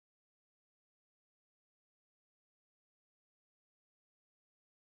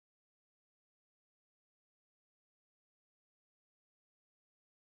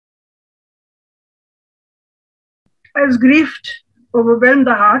As grief overwhelmed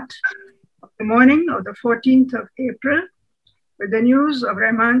the heart of the morning of the 14th of April with the news of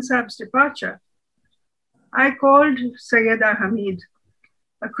Rahman Saab's departure, I called Sayyida Hamid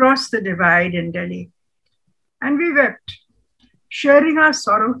across the divide in Delhi, and we wept, sharing our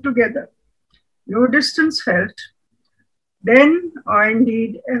sorrow together. No distance felt, then or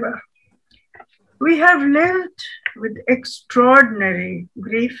indeed ever. We have lived with extraordinary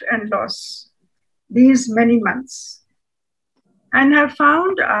grief and loss these many months and have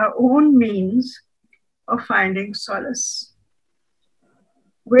found our own means of finding solace,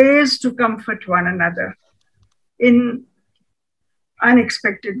 ways to comfort one another in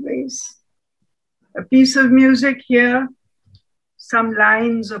unexpected ways. A piece of music here, some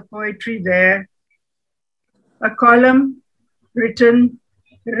lines of poetry there, a column written,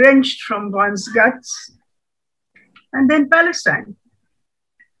 wrenched from one's guts, and then Palestine.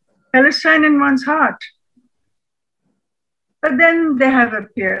 Palestine in one's heart. But then they have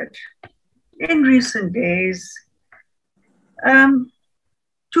appeared in recent days,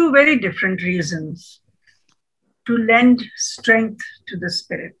 two very different reasons to lend strength to the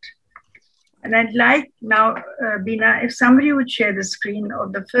spirit. And I'd like now, Beena, if somebody would share the screen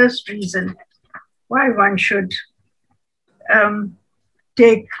of the first reason why one should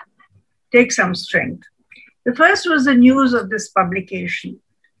take some strength. The first was the news of this publication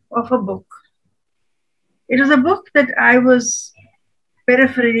of a book. It was a book that I was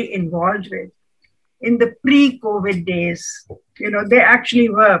peripherally involved with in the pre-COVID days. You know, they actually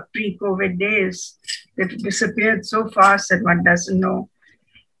were pre-COVID days. They've disappeared so fast that one doesn't know.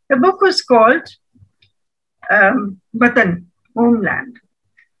 The book was called Watan, Homeland.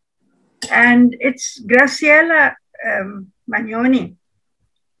 And it's Graciela Magnoni,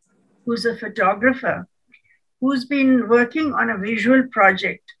 who's a photographer, who's been working on a visual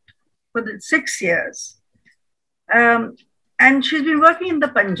project for the 6 years. And she's been working in the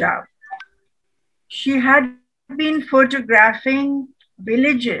Punjab. She had been photographing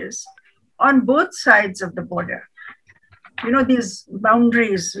villages on both sides of the border. You know, these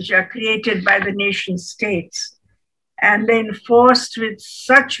boundaries which are created by the nation states and then enforced with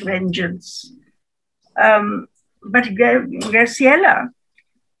such vengeance. But Graciela,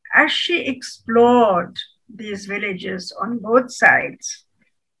 as she explored these villages on both sides,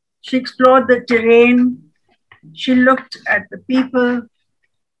 she explored the terrain, she looked at the people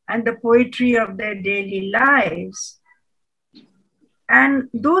and the poetry of their daily lives. And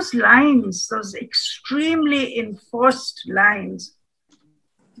those lines, those extremely enforced lines,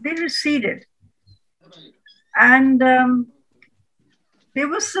 they receded. And they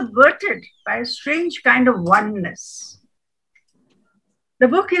were subverted by a strange kind of oneness. The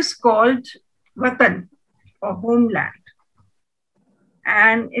book is called Watan, or Homeland.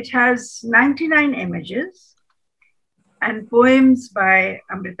 And it has 99 images and poems by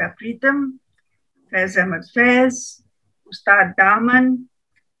Amrita Pritam, Faiz Ahmad Faiz, Ustad Daman,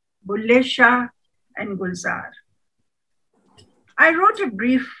 Bulle Shah, and Gulzar. I wrote a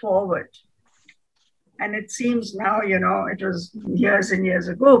brief foreword, and it seems now, you know, it was years and years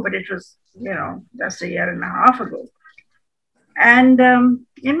ago, but it was, you know, just a year and a half ago. And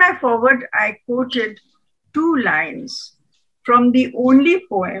in my foreword, I quoted 2 lines from the only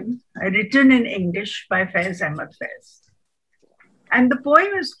poem written in English by Faiz Ahmad Faiz. And the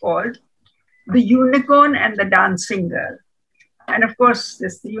poem is called The Unicorn and the Dancing Girl. And of course,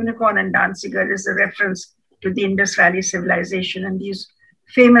 the unicorn and dancing girl is a reference to the Indus Valley civilization and these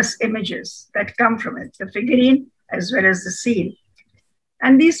famous images that come from it, the figurine as well as the seal.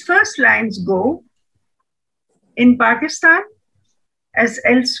 And these first lines go, in Pakistan, as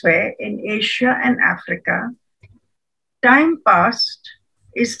elsewhere in Asia and Africa, time past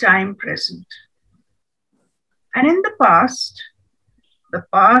is time present. And in the past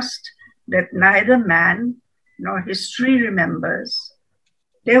that neither man nor history remembers,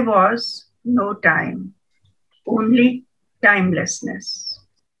 there was no time, only timelessness.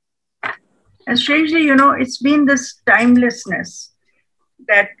 And strangely, you know, it's been this timelessness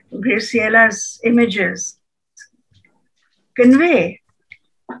that Graciela's images convey.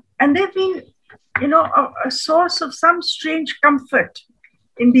 And they've been, you know, a source of some strange comfort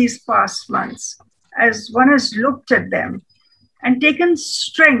in these past months as one has looked at them and taken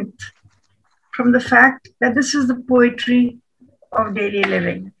strength from the fact that this is the poetry of daily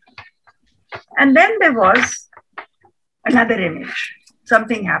living. And then there was another image.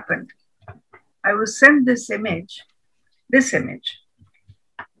 Something happened. I was sent this image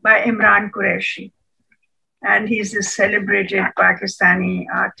by Imran Qureshi. And he's a celebrated Pakistani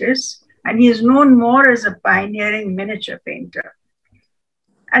artist. And he is known more as a pioneering miniature painter.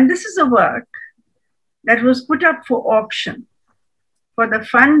 And this is a work that was put up for auction for the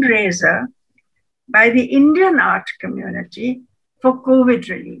fundraiser by the Indian art community for COVID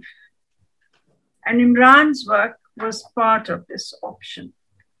relief. And Imran's work was part of this auction.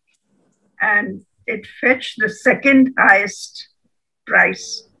 And it fetched the second highest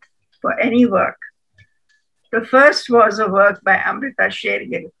price for any work. The first was a work by Amrita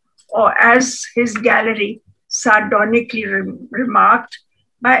Shergill, or as his gallery sardonically remarked,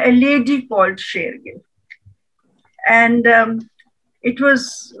 by a lady called Shergill. And it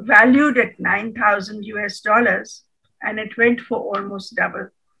was valued at $9,000 US, and it went for almost double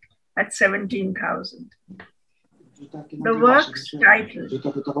at 17,000. The work's title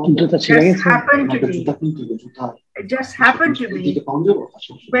just happened to be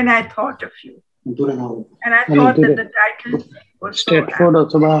when I thought of you. And I thought that the title was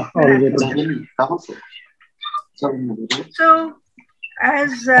so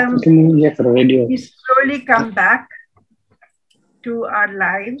as we slowly come back to our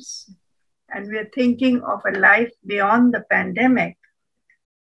lives and we're thinking of a life beyond the pandemic,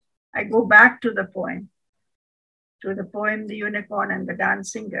 I go back to the poem, The Unicorn and the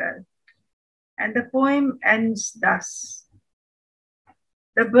Dancing Girl. And the poem ends thus: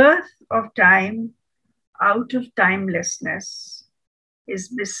 the birth of time out of timelessness is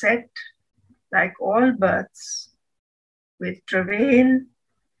beset, like all births, with travail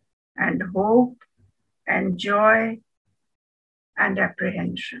and hope and joy and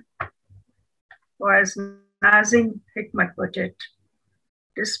apprehension. Or as Nazim Hikmat put it,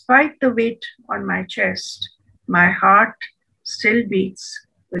 despite the weight on my chest, my heart still beats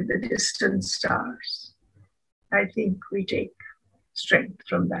with the distant stars. I think we take strength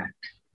from that.